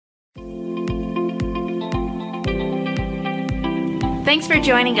Thanks for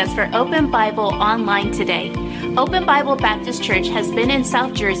joining us for Open Bible Online today. Open Bible Baptist Church has been in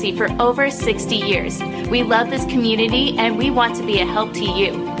South Jersey for over 60 years. We love this community and we want to be a help to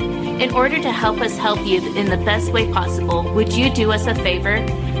you. In order to help us help you in the best way possible, would you do us a favor?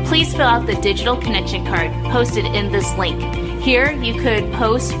 Please fill out the digital connection card posted in this link. Here you could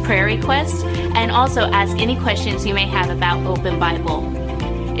post prayer requests and also ask any questions you may have about Open Bible.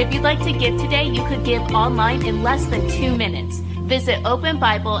 If you'd like to give today, you could give online in less than 2 minutes. Visit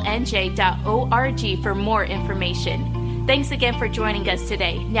openbiblenj.org for more information. Thanks again for joining us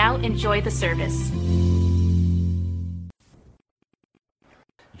today. Now enjoy the service.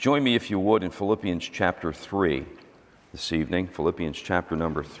 Join me, if you would, in Philippians chapter 3 this evening. Philippians chapter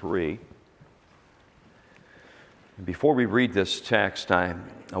number 3. Before we read this text, I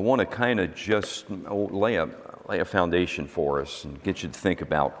want to kind of just lay a foundation for us and get you to think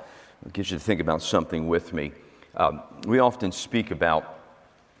about something with me. We often speak about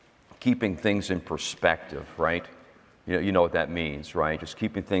keeping things in perspective, right? You know what that means, right? Just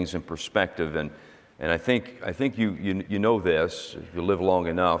keeping things in perspective, and I think you know this. If you live long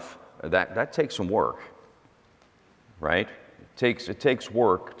enough, that takes some work, right? It takes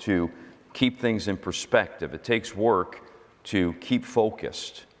work to keep things in perspective. It takes work to keep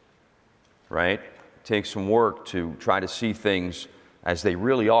focused, right? It takes some work to try to see things as they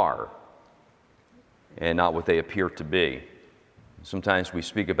really are and not what they appear to be. Sometimes we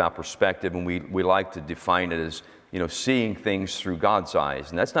speak about perspective and we like to define it as, seeing things through God's eyes,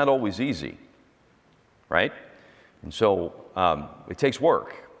 and that's not always easy, right? And so it takes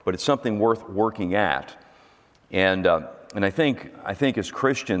work, but it's something worth working at. And I think as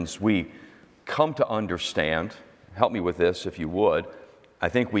Christians we come to understand, help me with this if you would, I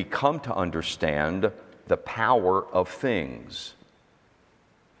think we come to understand the power of things,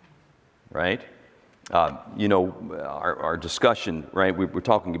 right? Our discussion, right, we're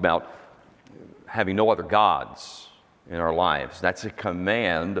talking about having no other gods in our lives. That's a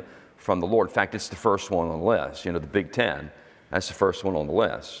command from the Lord. In fact, it's the first one on the list. The Big Ten, that's the first one on the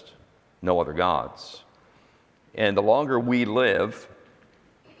list. No other gods. And the longer we live,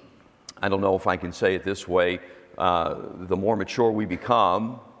 I don't know if I can say it this way, the more mature we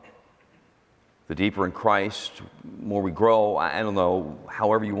become, the deeper in Christ, the more we grow, I don't know,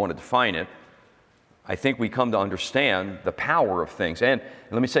 however you want to define it, I think we come to understand the power of things. And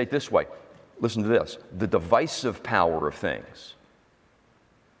let me say it this way, listen to this, the divisive power of things.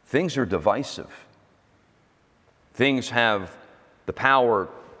 Things are divisive. Things have the power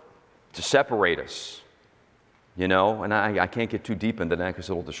to separate us. And I can't get too deep into that because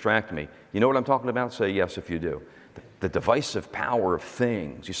it'll distract me. You know what I'm talking about? Say yes if you do. The divisive power of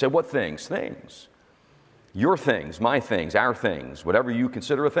things. You say, what things? Things. Your things, my things, our things, whatever you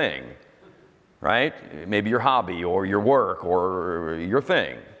consider a thing, right? Maybe your hobby or your work or your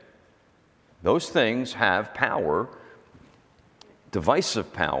thing. Those things have power,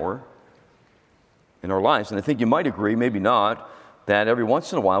 divisive power in our lives. And I think you might agree, maybe not, that every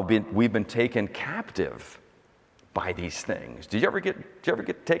once in a while we've been taken captive by these things. Did you ever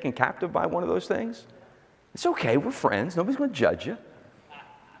get taken captive by one of those things? It's okay, we're friends, nobody's going to judge you.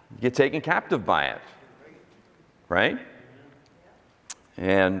 You get taken captive by it, right?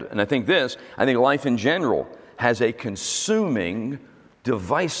 And I think life in general has a consuming,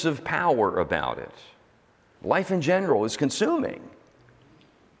 divisive power about it. Life in general is consuming.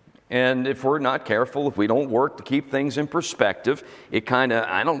 And if we're not careful, if we don't work to keep things in perspective, it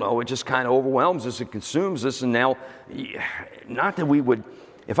just kind of overwhelms us, it consumes us. And now, not that we would,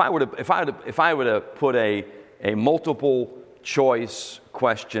 if I were to put a multiple choice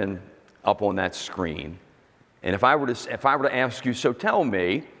question up on that screen, and if I were to ask you, so tell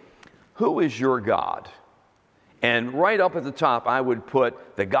me, who is your God? And right up at the top, I would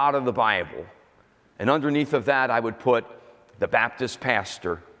put the God of the Bible. And underneath of that, I would put the Baptist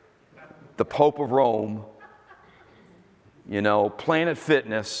pastor, the Pope of Rome, Planet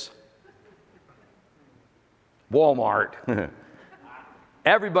Fitness, Walmart.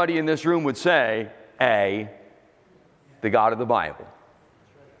 Everybody in this room would say, the God of the Bible.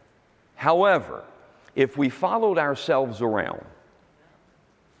 However, if we followed ourselves around,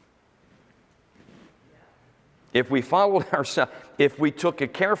 if we took a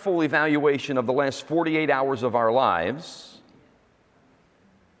careful evaluation of the last 48 hours of our lives,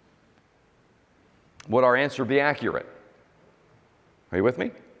 would our answer be accurate? Are you with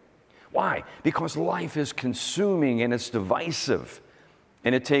me? Why? Because life is consuming and it's divisive,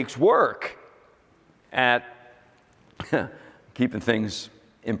 and it takes work at keeping things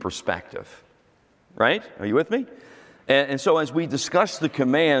in perspective. Right? Are you with me? And so as we discuss the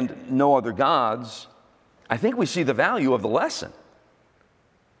command, no other gods, I think we see the value of the lesson.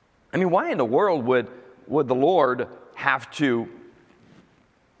 I mean, why in the world would the Lord have to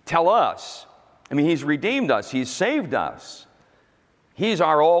tell us? I mean, He's redeemed us. He's saved us. He's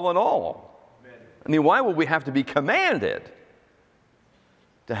our all in all. I mean, why would we have to be commanded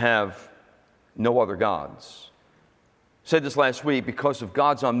to have no other gods? I said this last week, because of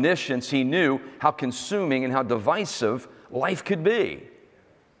God's omniscience, He knew how consuming and how divisive life could be.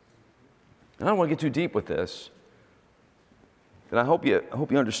 And I don't want to get too deep with this, but I hope you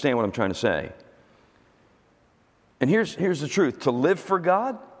understand what I'm trying to say. And here's the truth. To live for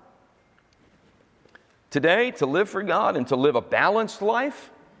God, today, to live for God and to live a balanced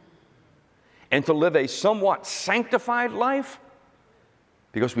life and to live a somewhat sanctified life,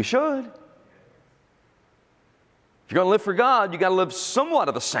 because we should. If you're going to live for God, you've got to live somewhat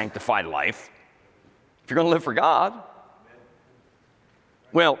of a sanctified life. If you're going to live for God.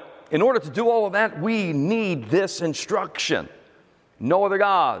 Well, in order to do all of that, we need this instruction. No other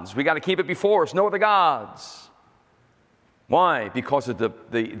gods. We got to keep it before us. No other gods. Why? Because of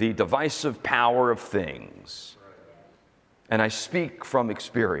the divisive power of things. And I speak from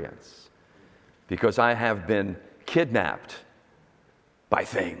experience, because I have been kidnapped by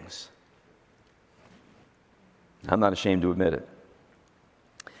things. I'm not ashamed to admit it.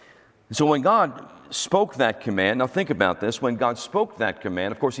 So when God spoke that command, now think about this, when God spoke that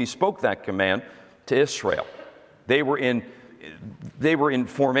command, of course He spoke that command to Israel. They were in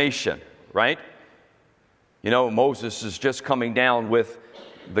formation, right? You know, Moses is just coming down with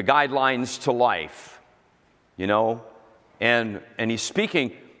the guidelines to life, you know, and he's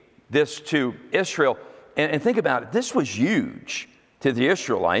speaking this to Israel. And think about it, this was huge to the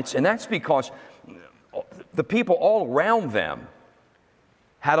Israelites, and that's because the people all around them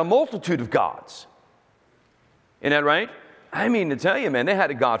had a multitude of gods. Isn't that right? I mean, to tell you, man, they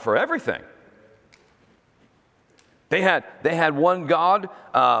had a God for everything. They had one God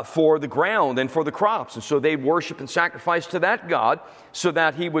for the ground and for the crops, and so they'd worship and sacrifice to that God so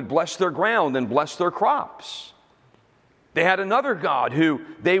that He would bless their ground and bless their crops. They had another God who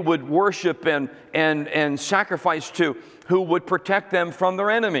they would worship and sacrifice to, who would protect them from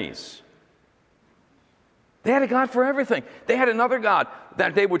their enemies. They had a God for everything. They had another God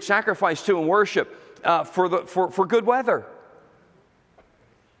that they would sacrifice to and worship for good weather.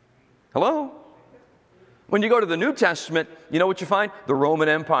 Hello? When you go to the New Testament, you know what you find? The Roman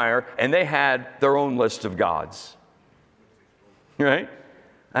Empire, and they had their own list of gods. Right?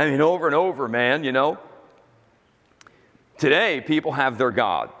 I mean, over and over, man, you know. Today, people have their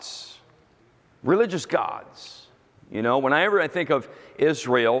gods. Religious gods. You know, whenever I think of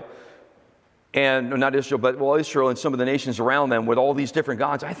Israel, and not Israel, but Israel and some of the nations around them with all these different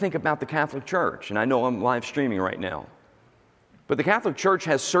gods, I think about the Catholic Church. And I know I'm live streaming right now. But the Catholic Church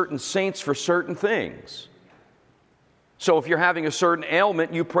has certain saints for certain things. So if you're having a certain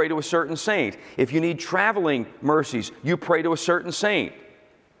ailment, you pray to a certain saint. If you need traveling mercies, you pray to a certain saint.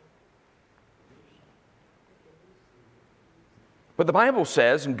 But the Bible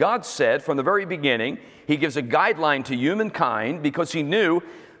says, and God said from the very beginning, He gives a guideline to humankind because He knew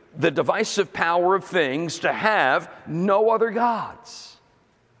the divisive power of things to have no other gods.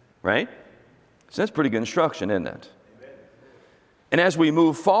 Right? So that's pretty good instruction, isn't it? And as we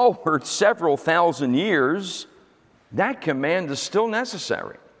move forward several thousand years, that command is still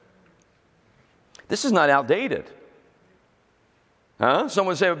necessary. This is not outdated. Huh?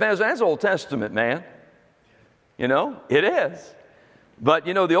 Someone say, well, that's Old Testament, man. You know, it is. But,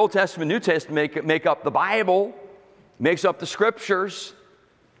 you know, the Old Testament, New Testament make up the Bible, makes up the Scriptures.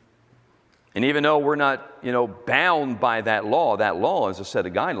 And even though we're not, you know, bound by that law is a set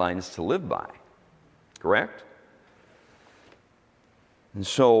of guidelines to live by. Correct? And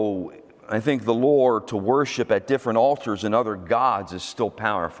so I think the lure to worship at different altars and other gods is still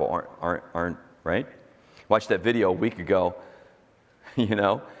powerful, aren't right? Watched that video a week ago, you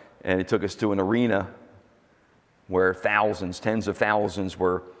know, and it took us to an arena where thousands, tens of thousands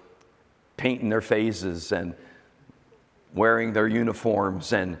were painting their faces and wearing their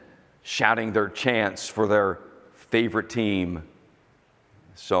uniforms and shouting their chants for their favorite team.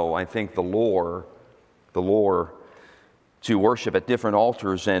 So I think the lure to worship at different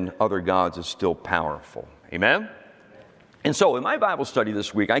altars and other gods is still powerful. Amen? And so in my Bible study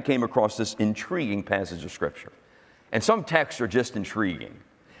this week, I came across this intriguing passage of Scripture. And some texts are just intriguing.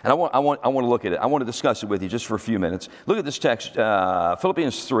 And I want to look at it. I want to discuss it with you just for a few minutes. Look at this text,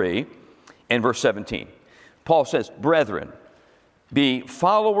 Philippians 3 and verse 17. Paul says, "Brethren, be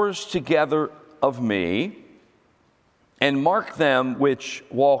followers together of me, and mark them which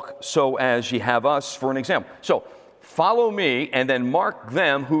walk so as ye have us for an example." So, follow me, and then mark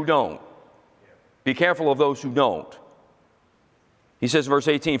them who don't. Be careful of those who don't. He says, verse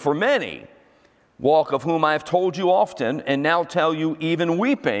 18, for many walk, of whom I have told you often, and now tell you even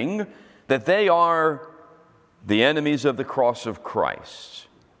weeping, that they are the enemies of the cross of Christ.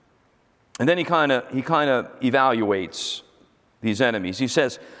 And then he kind of evaluates these enemies. He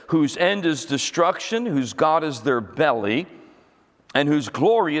says, whose end is destruction, whose God is their belly, and whose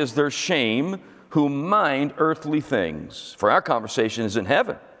glory is their shame, who mind earthly things. For our conversation is in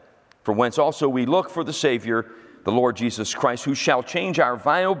heaven, from whence also we look for the Savior, the Lord Jesus Christ, who shall change our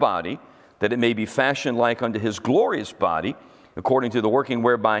vile body, that it may be fashioned like unto his glorious body, according to the working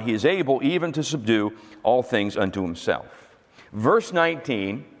whereby he is able even to subdue all things unto himself. Verse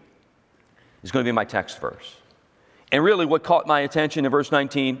 19 is going to be my text verse. And really what caught my attention in verse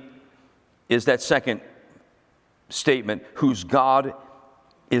 19 is that second statement, whose God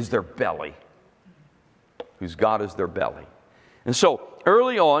is their belly. Whose God is their belly. And so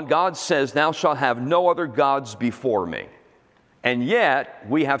early on, God says, thou shalt have no other gods before me. And yet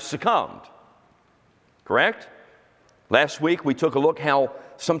we have succumbed. Correct? Last week we took a look how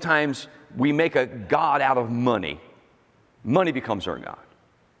sometimes we make a God out of money. Money becomes our God.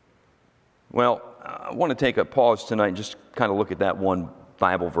 Well, I want to take a pause tonight and just kind of look at that one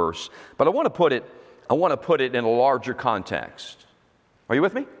Bible verse. But I want to put it in a larger context. Are you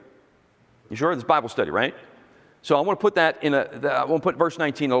with me? You sure? This is Bible study, right? So I want to put I want to put verse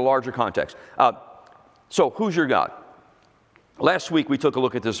 19 in a larger context. So who's your God? Last week we took a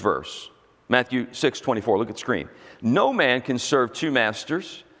look at this verse. Matthew 6:24. Look at the screen. No man can serve two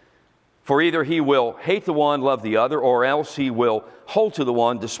masters, for either he will hate the one, love the other, or else he will hold to the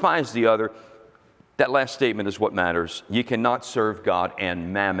one, despise the other. That last statement is what matters. You cannot serve God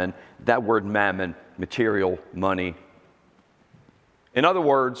and mammon. That word mammon, material, money. In other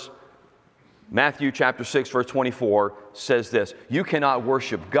words, Matthew chapter 6, verse 24 says this: you cannot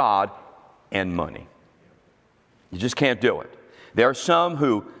worship God and money. You just can't do it. There are some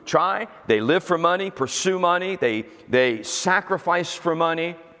who try, they live for money, pursue money, they sacrifice for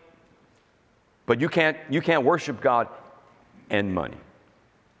money, but you can't worship God and money,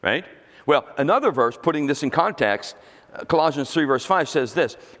 right? Well, another verse, putting this in context, Colossians 3, verse 5 says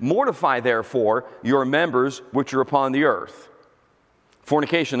this: mortify therefore your members which are upon the earth,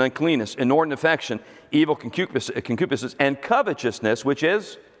 fornication, uncleanness, inordinate affection, evil concupiscence, and covetousness, which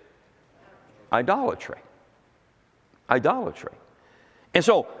is idolatry. Idolatry. And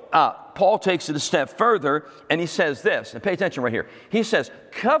so Paul takes it a step further and he says this, and pay attention right here. He says,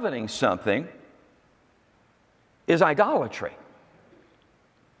 coveting something is idolatry.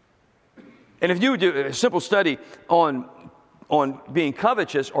 And if you do a simple study on being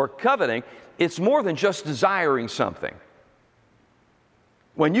covetous or coveting, it's more than just desiring something.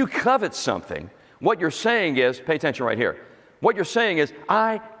 When you covet something, what you're saying is, pay attention right here, what you're saying is,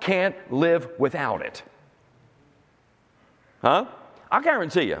 I can't live without it. Huh? I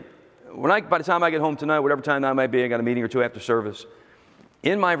guarantee you, by the time I get home tonight, whatever time that might be, I got a meeting or two after service,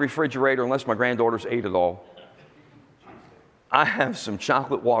 in my refrigerator, unless my granddaughters ate it all, I have some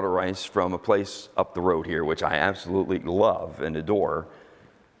chocolate water ice from a place up the road here, which I absolutely love and adore,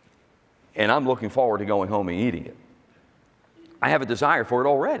 and I'm looking forward to going home and eating it. I have a desire for it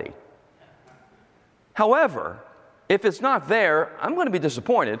already. However, if it's not there, I'm going to be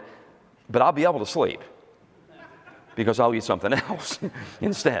disappointed, but I'll be able to sleep, because I'll eat something else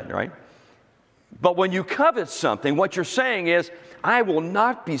instead, right? But when you covet something, what you're saying is, I will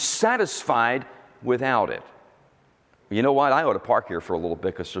not be satisfied without it. You know what? I ought to park here for a little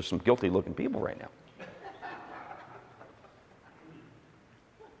bit because there's some guilty-looking people right now.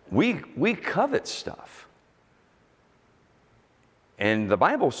 We covet stuff. And the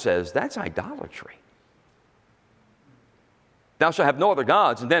Bible says that's idolatry. Thou shalt have no other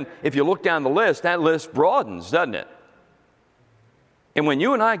gods. And then if you look down the list, that list broadens, doesn't it? And when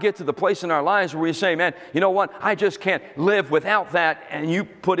you and I get to the place in our lives where we say, man, you know what? I just can't live without that, and you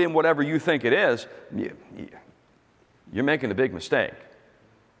put in whatever you think it is, you're making a big mistake.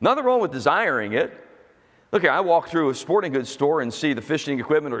 Nothing wrong with desiring it. Look here, I walk through a sporting goods store and see the fishing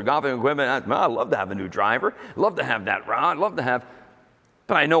equipment or golfing equipment. I love to have a new driver. Love to have that rod. Love to have...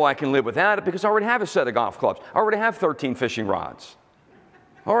 But I know I can live without it because I already have a set of golf clubs. I already have 13 fishing rods.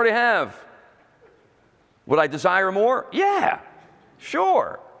 I already have. Would I desire more? Yeah,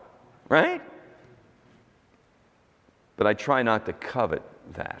 sure, right? But I try not to covet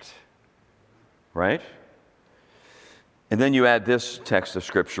that, right? And then you add this text of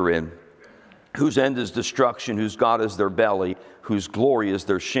Scripture in: whose end is destruction, whose God is their belly, whose glory is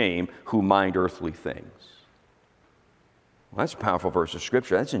their shame, who mind earthly things. Well, that's a powerful verse of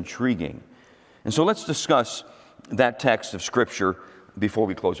Scripture. That's intriguing. And so let's discuss that text of Scripture before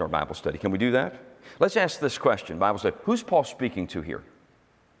we close our Bible study. Can we do that? Let's ask this question. Bible study. Who's Paul speaking to here?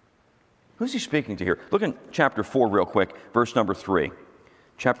 Who's he speaking to here? Look in chapter 4 real quick, verse number 3.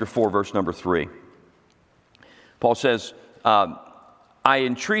 Chapter 4, verse number 3. Paul says, I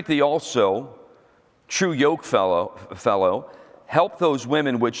entreat thee also, true yoke fellow, help those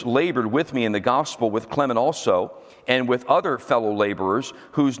women which labored with me in the gospel, with Clement also, and with other fellow laborers,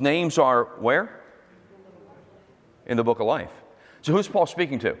 whose names are where? In the book of life. So who's Paul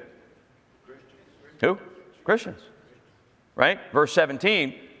speaking to? Who? Christians. Right? Verse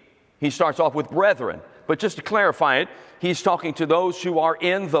 17, he starts off with brethren. But just to clarify it, he's talking to those who are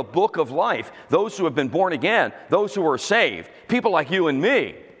in the book of life, those who have been born again, those who are saved, people like you and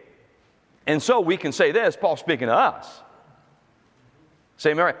me. And so we can say this, Paul's speaking to us.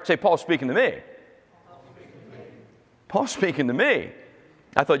 Say, Paul's speaking to me. Paul's speaking to me.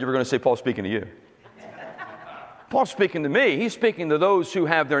 I thought you were going to say Paul's speaking to you. Paul's speaking to me. He's speaking to those who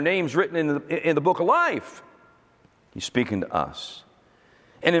have their names written in the book of life. He's speaking to us.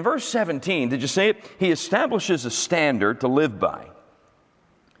 And in verse 17, did you see it? He establishes a standard to live by.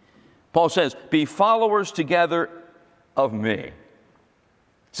 Paul says, be followers together of me.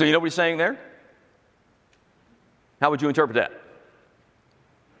 So you know what he's saying there? How would you interpret that?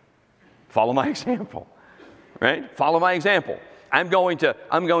 Follow my example. Right? Follow my example. I'm going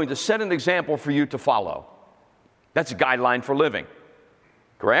to set an example for you to follow. That's a guideline for living.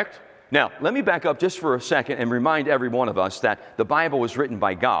 Correct? Now, let me back up just for a second and remind every one of us that the Bible was written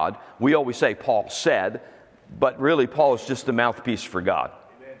by God. We always say Paul said, but really Paul is just the mouthpiece for God.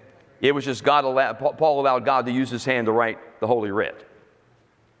 Amen. It was just Paul allowed God to use his hand to write the Holy Writ.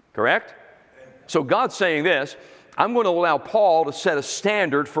 Correct? So God's saying this, I'm going to allow Paul to set a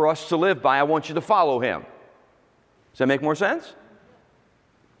standard for us to live by. I want you to follow him. Does that make more sense?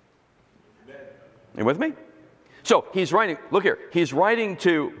 You with me? So he's writing, look here, he's writing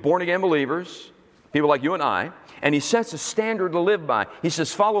to born-again believers, people like you and I, and he sets a standard to live by. He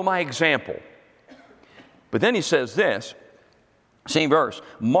says, follow my example. But then he says this, same verse,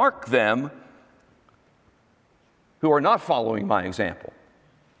 mark them who are not following my example,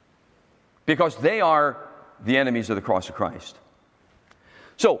 because they are the enemies of the cross of Christ.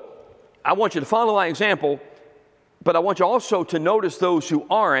 So I want you to follow my example, but I want you also to notice those who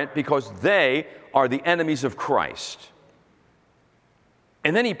aren't, because they are the enemies of Christ.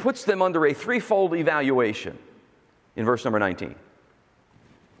 And then he puts them under a threefold evaluation in verse number 19.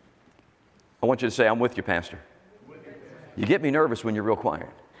 I want you to say, I'm with you, Pastor. You get me nervous when you're real quiet.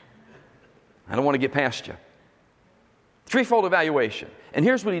 I don't want to get past you. Threefold evaluation. And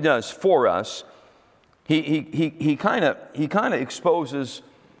here's what he does for us. He kind of exposes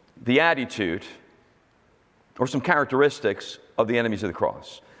the attitude or some characteristics of the enemies of the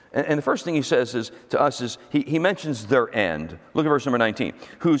cross. And the first thing he says to us is he mentions their end. Look at verse number 19.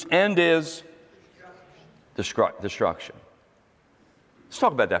 Whose end is destruction. Let's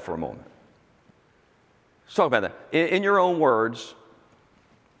talk about that for a moment. Let's talk about that. In your own words,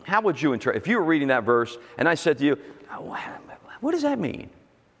 how would you interpret, if you were reading that verse and I said to you, what does that mean?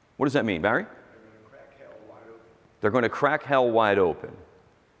 What does that mean, Barry? They're going to crack hell wide open.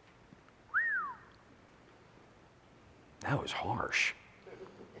 That was harsh.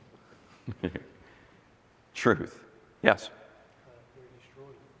 Truth. Yes?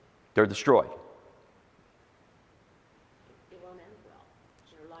 They're destroyed. It won't end well.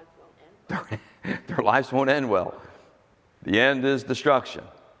 Their lives won't end well. Their lives won't end well. The end is destruction.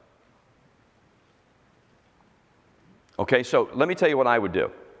 Okay, so let me tell you what I would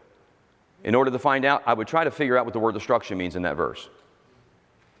do. In order to find out, I would try to figure out what the word destruction means in that verse.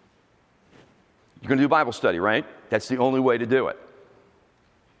 You're going to do Bible study, right? That's the only way to do it.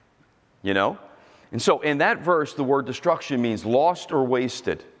 You know? And so in that verse, the word destruction means lost or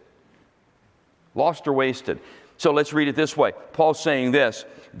wasted. Lost or wasted. So let's read it this way. Paul's saying this.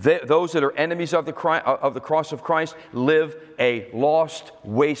 Those that are enemies of the cross of Christ live a lost,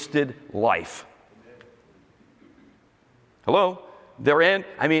 wasted life. Hello?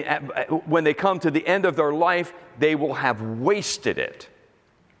 When they come to the end of their life, they will have wasted it.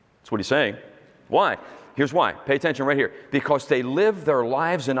 That's what he's saying. Why? Here's why. Pay attention right here. Because they live their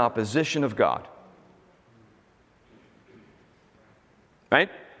lives in opposition of God. Right?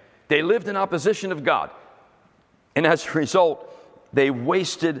 They lived in opposition of God. And as a result, they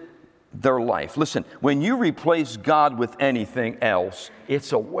wasted their life. Listen, when you replace God with anything else,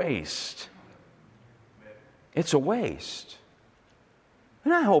 it's a waste. It's a waste.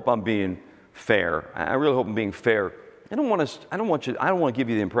 And I hope I'm being fair. I really hope I'm being fair. I don't want to give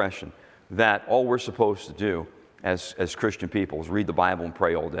you the impression that all we're supposed to do as Christian people is read the Bible and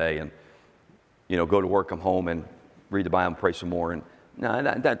pray all day and, go to work, come home and read the Bible and pray some more. And No,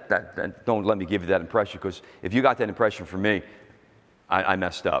 that don't let me give you that impression, because if you got that impression from me, I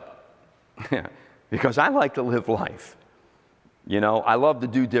messed up. Because I like to live life. I love to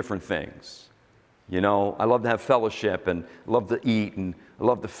do different things. I love to have fellowship, and love to eat, and I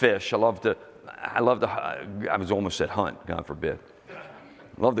love to fish. I was almost said hunt, God forbid.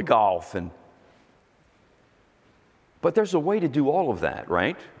 I love to golf, but there's a way to do all of that,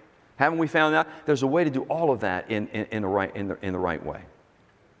 right? Haven't we found out? There's a way to do all of that in the right way,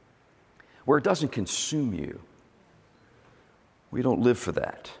 where it doesn't consume you. We don't live for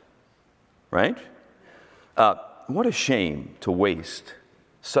that, right? What a shame to waste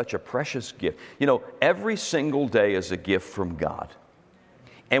such a precious gift. Every single day is a gift from God.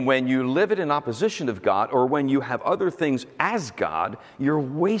 And when you live it in opposition of God, or when you have other things as God, you're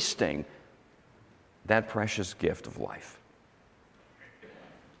wasting that precious gift of life.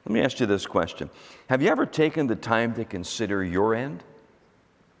 Let me ask you this question. Have you ever taken the time to consider your end?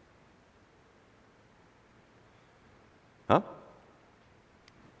 Huh?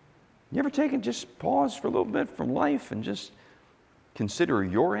 You ever taken just pause for a little bit from life and just consider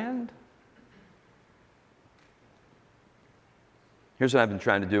your end? Here's what I've been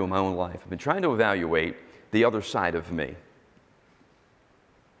trying to do in my own life. I've been trying to evaluate the other side of me.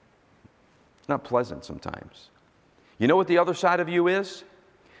 It's not pleasant sometimes. You know what the other side of you is?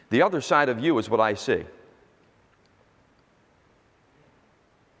 The other side of you is what I see.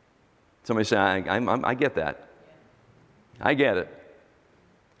 Somebody say, I get that. I get it.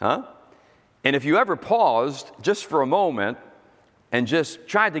 Huh? And if you ever paused just for a moment and just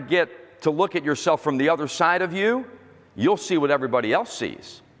tried to get to look at yourself from the other side of you, you'll see what everybody else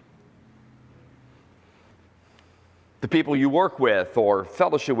sees. The people you work with, or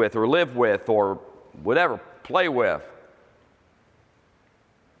fellowship with, or live with, or whatever, play with.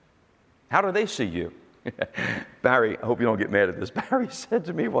 How do they see you? Barry, I hope you don't get mad at this. Barry said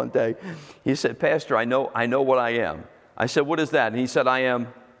to me one day, he said, Pastor, I know what I am. I said, what is that? And he said, I am,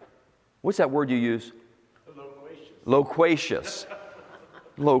 what's that word you use? Loquacious.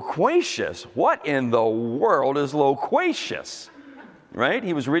 Loquacious? What in the world is loquacious? Right?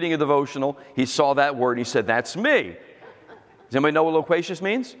 He was reading a devotional. He saw that word. He said, that's me. Does anybody know what loquacious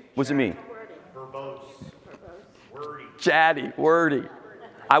means? What does it mean? Verbose. Wordy. Chatty, wordy.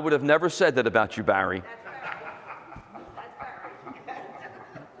 I would have never said that about you, Barry.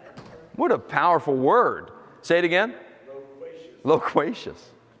 What a powerful word. Say it again.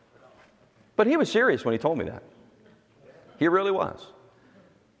 Loquacious. But he was serious when he told me that. He really was.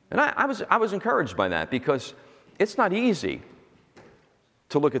 And I was encouraged by that, because it's not easy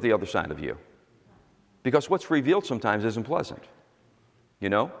to look at the other side of you. Because what's revealed sometimes isn't pleasant.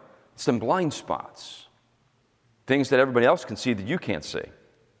 It's some blind spots. Things that everybody else can see that you can't see.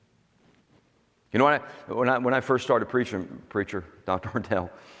 When I first started preacher, Dr. Ordell,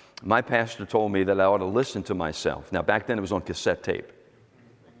 my pastor told me that I ought to listen to myself. Now, back then it was on cassette tape.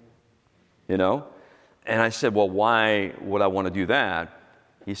 And I said, well, why would I want to do that?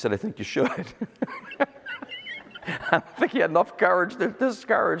 He said, I think you should. I think he had enough courage to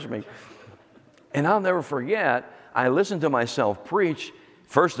discourage me. And I'll never forget, I listened to myself preach.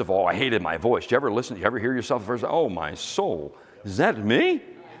 First of all, I hated my voice. Do you ever listen? Do you ever hear yourself first? Oh, my soul. Is that me?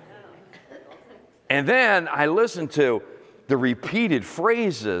 And then I listened to the repeated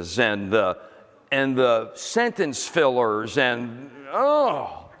phrases and the sentence fillers and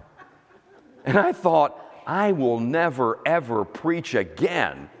I thought, I will never, ever preach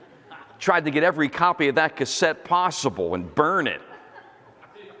again. Tried to get every copy of that cassette possible and burn it.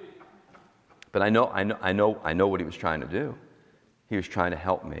 But I know what he was trying to do. He was trying to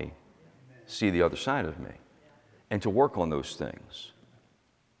help me see the other side of me and to work on those things.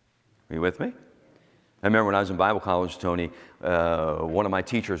 Are you with me? I remember when I was in Bible college, Tony, one of my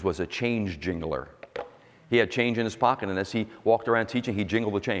teachers was a change jingler. He had change in his pocket, and as he walked around teaching, he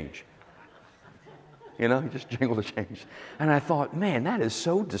jingled the change. He just jingled the change. And I thought, man, that is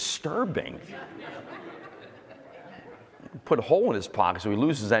so disturbing. Put a hole in his pocket so he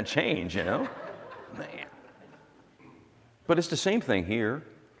loses that change, Man. But it's the same thing here.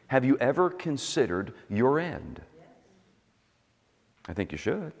 Have you ever considered your end? I think you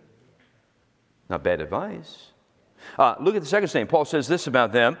should. Not bad advice. Look at the second statement. Paul says this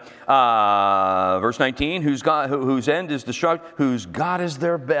about them. Verse 19, whose end is destruction, whose God is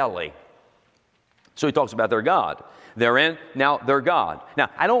their belly. So he talks about their God. Their end, now their God. Now,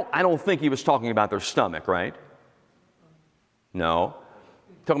 I don't think he was talking about their stomach, right? No.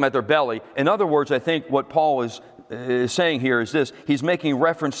 Talking about their belly. In other words, I think what Paul is saying here is this. He's making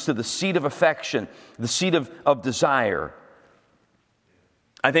reference to the seat of affection, the seat of desire.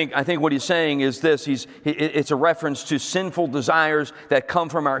 I think what he's saying is this. It's a reference to sinful desires that come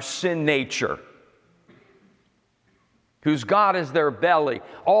from our sin nature. Whose God is their belly.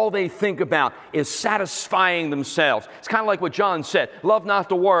 All they think about is satisfying themselves. It's kind of like what John said. Love not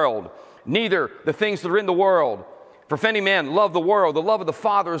the world, neither the things that are in the world. For if any man love the world, the love of the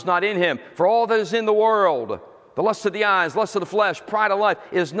Father is not in him. For all that is in the world, the lust of the eyes, lust of the flesh, pride of life,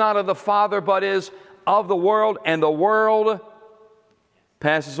 is not of the Father, but is of the world. And the world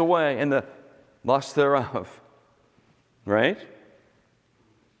passes away, and the lust thereof. Right?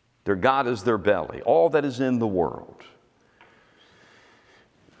 Their God is their belly. All that is in the world.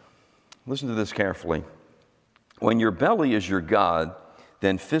 Listen to this carefully. When your belly is your God,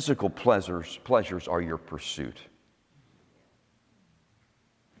 then physical pleasures are your pursuit.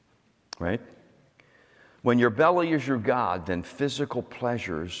 Right? When your belly is your God, then physical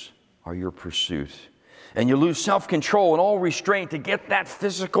pleasures are your pursuit. And you lose self-control and all restraint to get that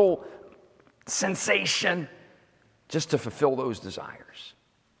physical sensation just to fulfill those desires.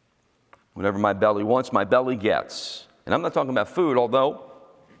 Whatever my belly wants, my belly gets. And I'm not talking about food, although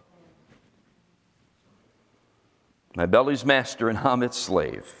my belly's master and I'm its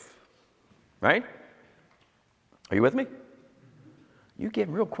slave. Right? Are you with me? You're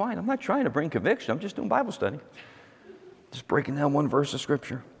getting real quiet. I'm not trying to bring conviction. I'm just doing Bible study. Just breaking down one verse of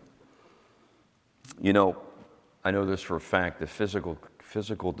Scripture. You know, I know this for a fact that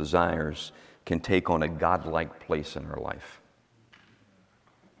physical desires can take on a godlike place in our life.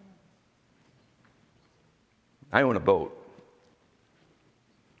 I own a boat.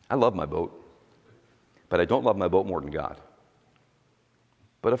 I love my boat. But I don't love my boat more than God.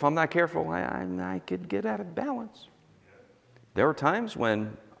 But if I'm not careful, I could get out of balance. There are times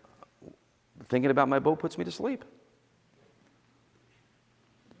when thinking about my boat puts me to sleep.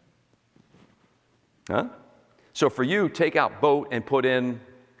 Huh? So for you, take out boat and put in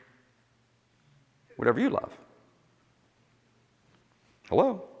whatever you love.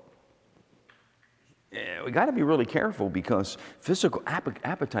 Hello? Yeah, we got to be really careful because physical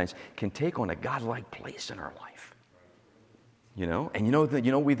appetites can take on a godlike place in our life. You know? And you know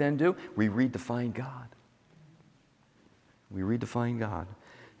what we then do? We redefine God. We redefine God.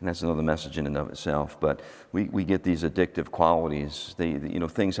 And that's another message in and of itself. But we get these addictive qualities.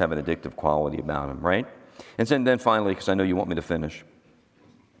 Things have an addictive quality about them, right? And then finally, because I know you want me to finish.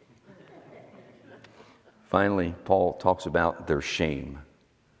 Finally, Paul talks about their shame.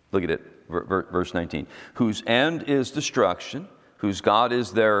 Look at it, verse 19. Whose end is destruction, whose God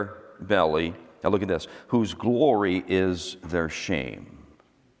is their belly. Now look at this. Whose glory is their shame.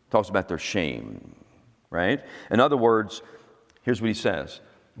 Talks about their shame, right? In other words, here's what he says.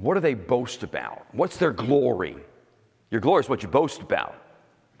 What do they boast about? What's their glory? Your glory is what you boast about,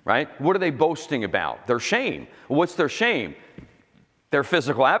 right? What are they boasting about? Their shame. Well, what's their shame? Their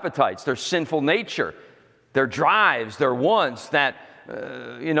physical appetites, their sinful nature, their drives, their wants, that,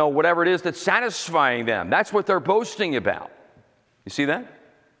 whatever it is that's satisfying them. That's what they're boasting about. You see that?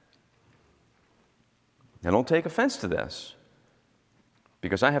 Now, don't take offense to this,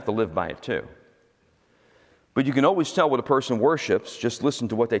 because I have to live by it too. But you can always tell what a person worships. Just listen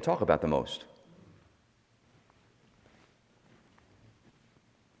to what they talk about the most.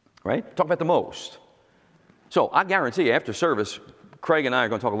 Right? Talk about the most. So I guarantee you, after service, Craig and I are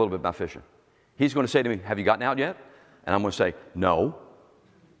going to talk a little bit about fishing. He's going to say to me, have you gotten out yet? And I'm going to say, no.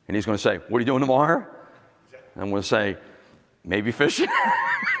 And he's going to say, what are you doing tomorrow? And I'm going to say, maybe fishing.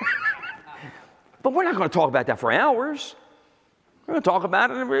 But we're not going to talk about that for hours. We're going to talk about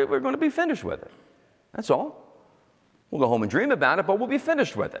it and we're going to be finished with it. That's all. We'll go home and dream about it, but we'll be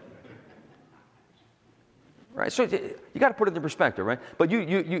finished with it. Right? So you got to put it in perspective, right? But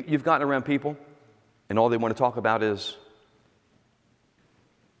you've gotten around people, and all they want to talk about is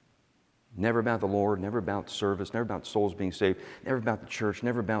never about the Lord, never about service, never about souls being saved, never about the church,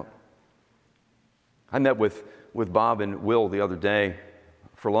 never about... I met with Bob and Will the other day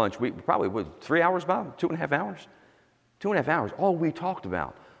for lunch. We probably, 3 hours, Bob? 2.5 hours? 2.5 hours. All we talked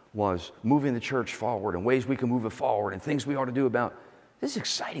about was moving the church forward and ways we can move it forward and things we ought to do about. This is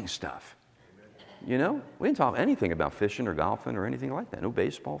exciting stuff. You know? We didn't talk anything about fishing or golfing or anything like that. No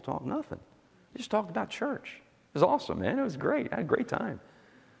baseball talk, nothing. We just talked about church. It was awesome, man. It was great. I had a great time.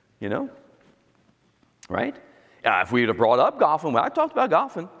 You know? Right? If we'd have brought up golfing, well, I talked about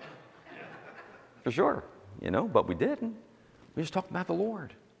golfing. For sure. You know? But we didn't. We just talked about the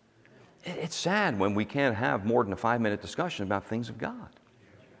Lord. It's sad when we can't have more than a 5-minute discussion about things of God.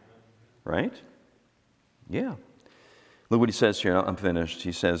 Right? Yeah. Look what he says here. I'm finished.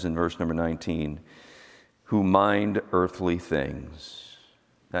 He says in verse number 19, who mind earthly things.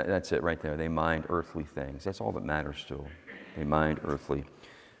 That's it right there. They mind earthly things. That's all that matters to them. They mind earthly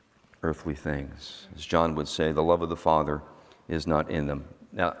earthly things. As John would say, the love of the Father is not in them.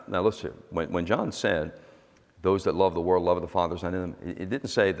 Now listen, when John said, those that love the world, love of the Father is not in them, it didn't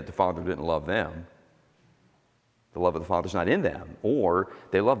say that the Father didn't love them. The love of the Father is not in them. Or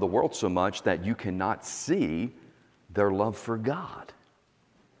they love the world so much that you cannot see their love for God.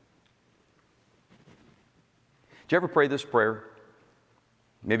 Did you ever pray this prayer?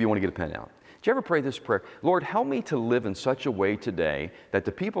 Maybe you want to get a pen out. Did you ever pray this prayer? Lord, help me to live in such a way today that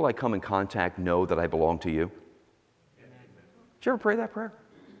the people I come in contact know that I belong to you. Did you ever pray that prayer?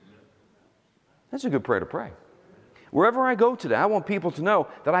 That's a good prayer to pray. Wherever I go today, I want people to know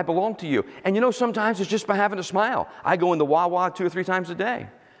that I belong to you. And you know, sometimes it's just by having a smile. I go into Wawa 2 or 3 times a day.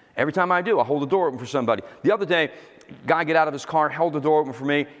 Every time I do, I hold the door open for somebody. The other day, guy get out of his car, held the door open for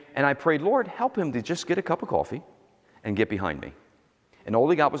me, and I prayed, Lord, help him to just get a cup of coffee and get behind me. And all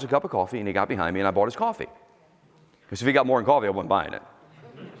he got was a cup of coffee, and he got behind me, and I bought his coffee. Because if he got more than coffee, I wasn't buying it.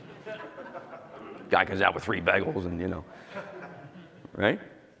 Guy comes out with 3 bagels and, you know. Right?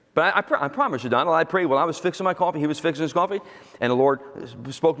 But I promise you, Donald, I prayed while I was fixing my coffee, he was fixing his coffee, and the Lord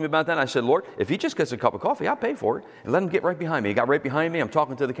spoke to me about that. I said, Lord, if he just gets a cup of coffee, I'll pay for it, and let him get right behind me. He got right behind me. I'm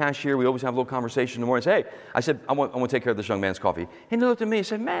talking to the cashier. We always have a little conversation in the morning. I say, hey, I said, I want to take care of this young man's coffee. And he looked at me and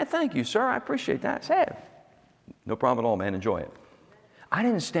said, man, thank you, sir. I appreciate that. I said, no problem at all, man. Enjoy it. I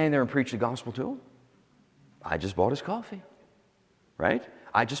didn't stand there and preach the gospel to him. I just bought his coffee, right?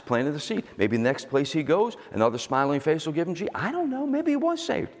 I just planted the seed. Maybe the next place he goes, another smiling face will give him Jesus. I don't know. Maybe he was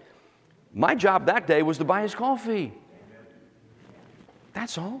saved. My job that day was to buy his coffee.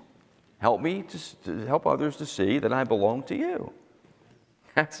 That's all. Help me to help others to see that I belong to you.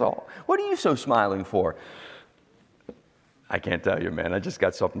 That's all. What are you so smiling for? I can't tell you, man. I just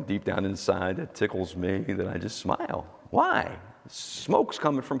got something deep down inside that tickles me that I just smile. Why? Smoke's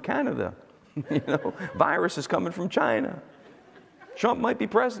coming from Canada. You know, virus is coming from China. Trump might be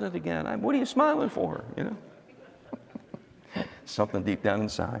president again. What are you smiling for? You know, something deep down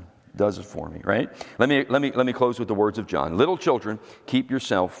inside does it for me, right? Let me close with the words of John. Little children, keep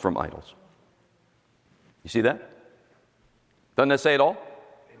yourself from idols. You see that? Doesn't that say it all?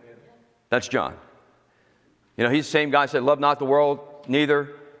 Amen. That's John. You know, he's the same guy who said, love not the world, neither.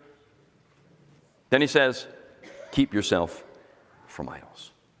 Then he says, keep yourself from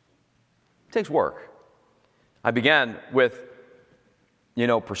idols. It takes work. I began with, you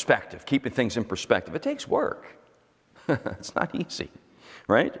know, perspective, keeping things in perspective. It takes work. It's not easy,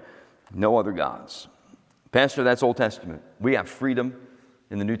 right? No other gods. Pastor, that's Old Testament. We have freedom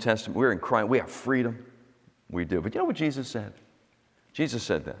in the New Testament. We're in Christ. We have freedom. We do. But you know what Jesus said? Jesus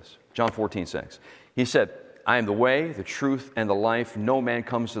said this, John 14:6. He said, I am the way, the truth, and the life. No man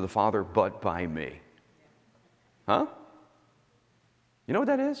comes to the Father but by me. Huh? You know what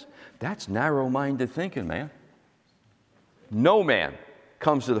that is? That's narrow-minded thinking, man. No man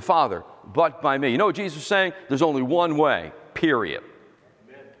comes to the Father but by me. You know what Jesus is saying? There's only one way, period.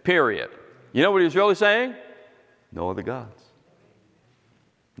 Amen. Period. You know what he was really saying? No other gods.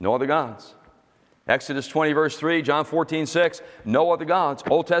 No other gods. Exodus 20, verse 3, John 14:6, no other gods.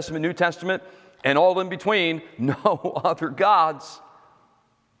 Old Testament, New Testament, and all in between, no other gods.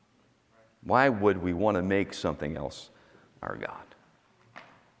 Why would we want to make something else our God?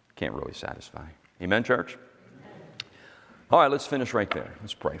 Can't really satisfy. Amen, church? All right, let's finish right there.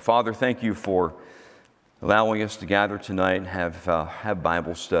 Let's pray. Father, thank you for allowing us to gather tonight and have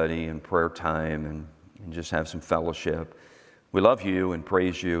Bible study and prayer time and just have some fellowship. We love you and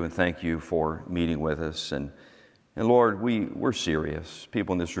praise you and thank you for meeting with us. And Lord, we're serious.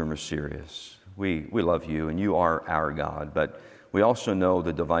 People in this room are serious. We love you and you are our God, but we also know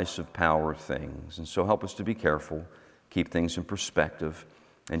the divisive power of things. And so help us to be careful, keep things in perspective,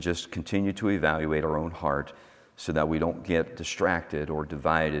 and just continue to evaluate our own heart so that we don't get distracted or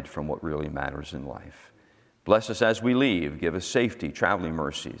divided from what really matters in life. Bless us as we leave. Give us safety, traveling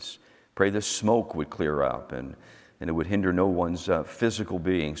mercies. Pray the smoke would clear up and it would hinder no one's physical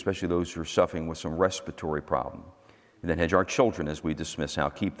being, especially those who are suffering with some respiratory problem. And then hedge our children as we dismiss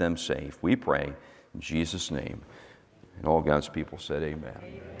out. Keep them safe. We pray in Jesus' name. And all God's people said amen.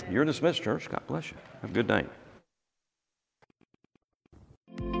 You're dismissed, church. God bless you. Have a good night.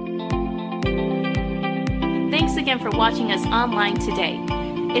 Thanks again for watching us online today.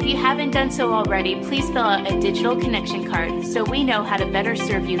 If you haven't done so already, please fill out a digital connection card so we know how to better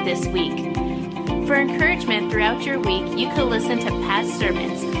serve you this week. For encouragement throughout your week, you can listen to past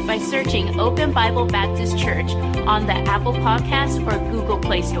sermons by searching Open Bible Baptist Church on the Apple Podcast or Google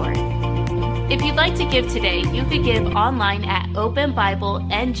Play Store. If you'd like to give today, you could give online at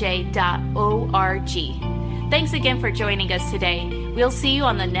openbiblenj.org. Thanks again for joining us today. We'll see you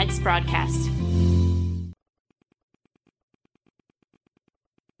on the next broadcast.